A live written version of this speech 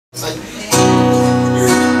はい。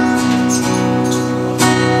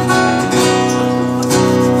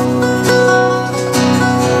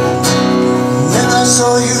When I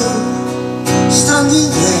saw you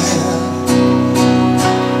standing there,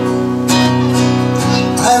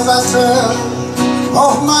 I fell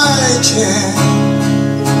off my chair.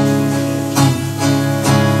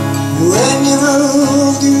 Whenever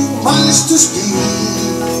you managed to speak,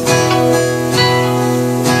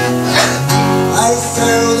 I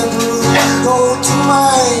felt the bruise go to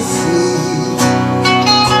my feet.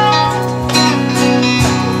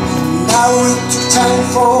 Now it took time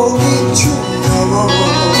for me to know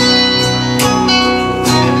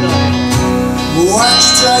what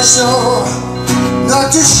you try so not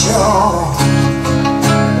to show.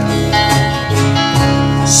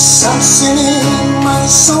 Something in my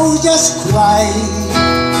soul just cried.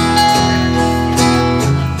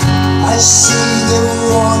 I see them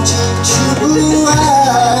wanting to blue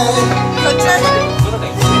eyes.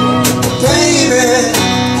 Baby,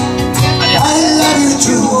 I love you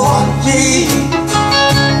to want me.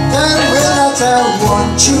 The way that I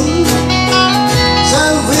want you, the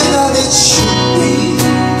way that it should be.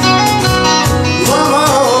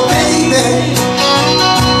 Oh, baby,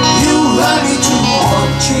 you love me to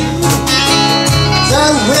want you, the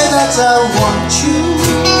way that I want you.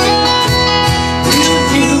 If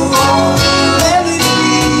you only let it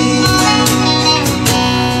be.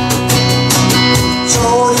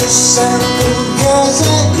 Told you 7 years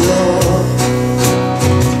ago,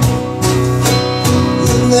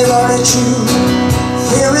 you never let you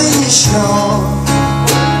feeling sure.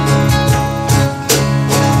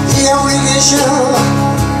 The obligation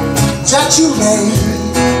that you made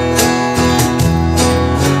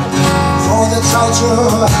for the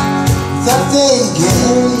title that they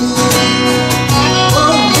gave.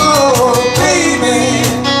 Oh, baby,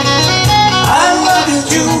 I love you,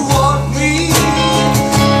 you want me,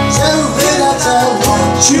 the way that I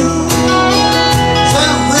want you, the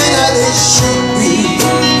way that it should be.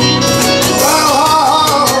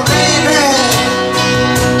 Oh, baby,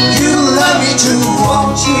 you love me to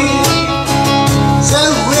want you, the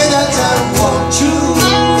way that I want you.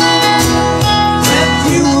 If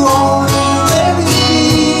you only let me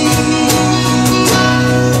be.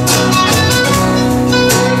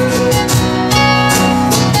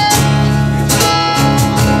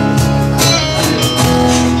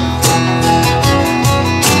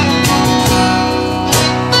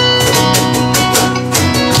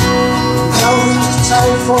 Now it's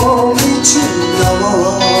time for me to know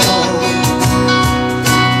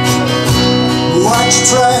what you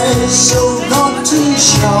try so not to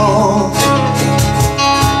show.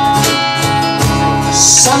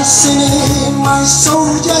 Something in my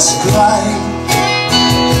soul just cried.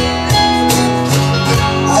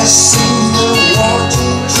 I see